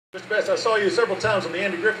Mr. Best, I saw you several times on the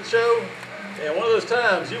Andy Griffith Show, and one of those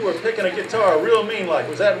times you were picking a guitar real mean-like.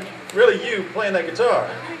 Was that really you playing that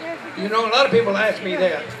guitar? You know, a lot of people ask me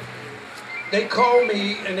that. They call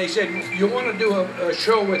me and they said, you want to do a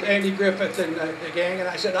show with Andy Griffith and the gang? And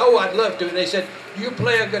I said, oh, I'd love to. And they said, you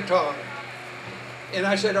play a guitar. And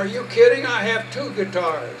I said, are you kidding? I have 2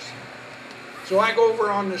 guitars. So I go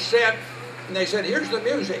over on the set and they said, here's the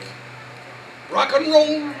music. Rock and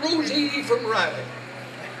roll Rosie from Riley.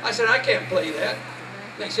 I said, I can't play that.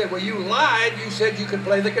 They said, well, you lied. You said you could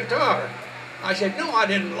play the guitar. I said, no, I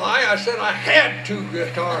didn't lie. I said I had 2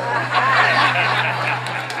 guitars.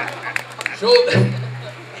 So,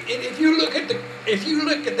 if you look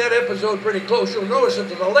at that episode pretty close, you'll notice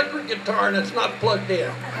it's an electric guitar and it's not plugged in.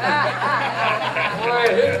 All right,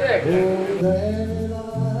 here's next.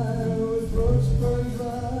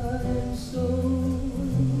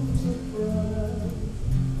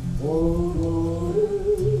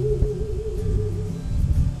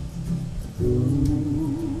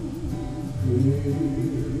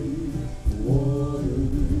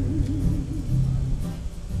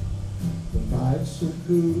 The nights are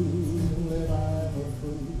cool and I'm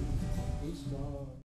afraid it's not.